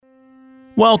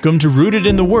Welcome to Rooted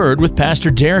in the Word with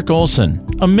Pastor Derek Olson,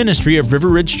 a ministry of River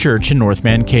Ridge Church in North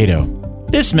Mankato.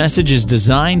 This message is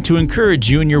designed to encourage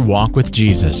you in your walk with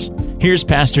Jesus. Here's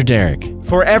Pastor Derek.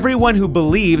 For everyone who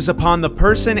believes upon the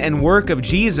person and work of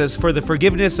Jesus for the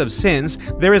forgiveness of sins,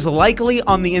 there is likely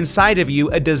on the inside of you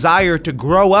a desire to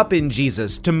grow up in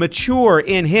Jesus, to mature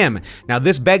in Him. Now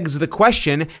this begs the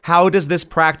question, how does this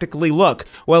practically look?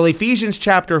 Well, Ephesians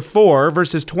chapter 4,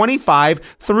 verses 25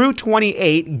 through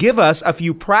 28 give us a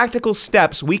few practical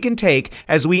steps we can take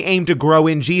as we aim to grow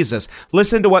in Jesus.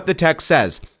 Listen to what the text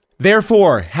says.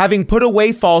 Therefore, having put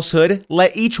away falsehood,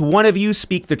 let each one of you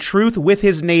speak the truth with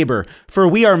his neighbor, for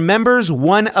we are members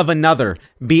one of another.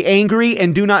 Be angry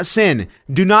and do not sin.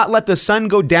 Do not let the sun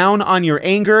go down on your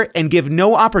anger, and give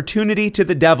no opportunity to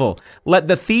the devil. Let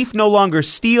the thief no longer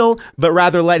steal, but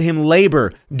rather let him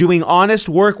labor, doing honest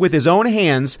work with his own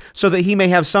hands, so that he may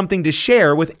have something to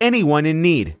share with anyone in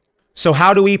need. So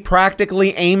how do we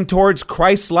practically aim towards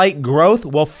Christ-like growth?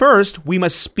 Well, first, we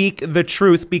must speak the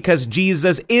truth because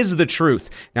Jesus is the truth.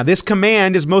 Now, this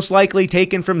command is most likely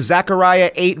taken from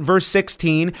Zechariah 8, verse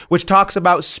 16, which talks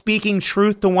about speaking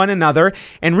truth to one another.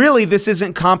 And really, this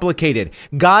isn't complicated.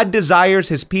 God desires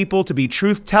His people to be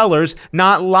truth tellers,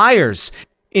 not liars.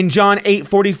 In John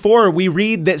 8:44, we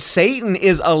read that Satan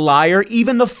is a liar,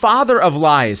 even the father of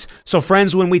lies. So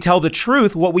friends, when we tell the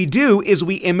truth, what we do is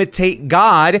we imitate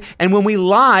God, and when we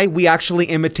lie, we actually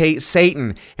imitate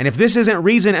Satan. And if this isn't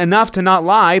reason enough to not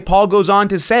lie, Paul goes on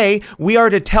to say, we are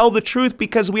to tell the truth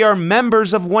because we are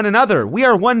members of one another. We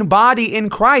are one body in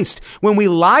Christ. When we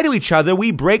lie to each other,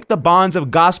 we break the bonds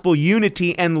of gospel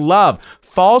unity and love.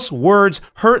 False words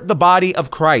hurt the body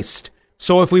of Christ.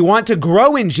 So if we want to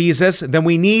grow in Jesus, then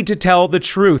we need to tell the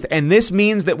truth. And this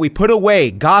means that we put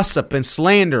away gossip and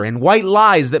slander and white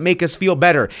lies that make us feel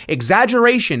better,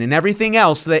 exaggeration and everything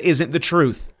else that isn't the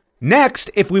truth. Next,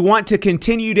 if we want to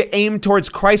continue to aim towards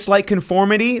Christ-like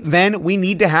conformity, then we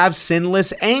need to have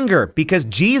sinless anger because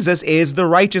Jesus is the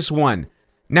righteous one.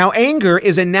 Now, anger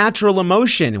is a natural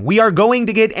emotion. We are going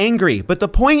to get angry, but the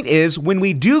point is, when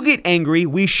we do get angry,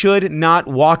 we should not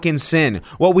walk in sin.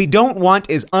 What we don't want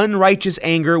is unrighteous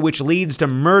anger, which leads to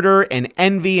murder and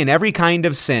envy and every kind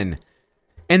of sin.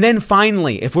 And then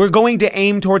finally, if we're going to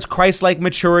aim towards Christ-like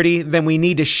maturity, then we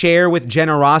need to share with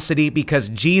generosity because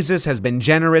Jesus has been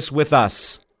generous with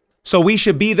us. So we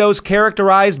should be those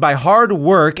characterized by hard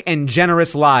work and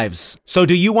generous lives. So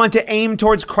do you want to aim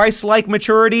towards Christ-like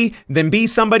maturity? Then be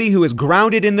somebody who is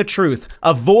grounded in the truth.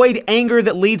 Avoid anger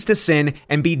that leads to sin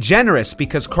and be generous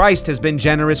because Christ has been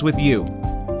generous with you.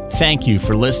 Thank you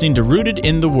for listening to Rooted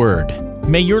in the Word.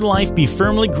 May your life be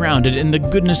firmly grounded in the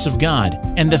goodness of God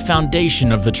and the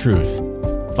foundation of the truth.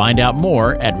 Find out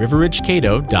more at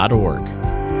riverridgecato.org.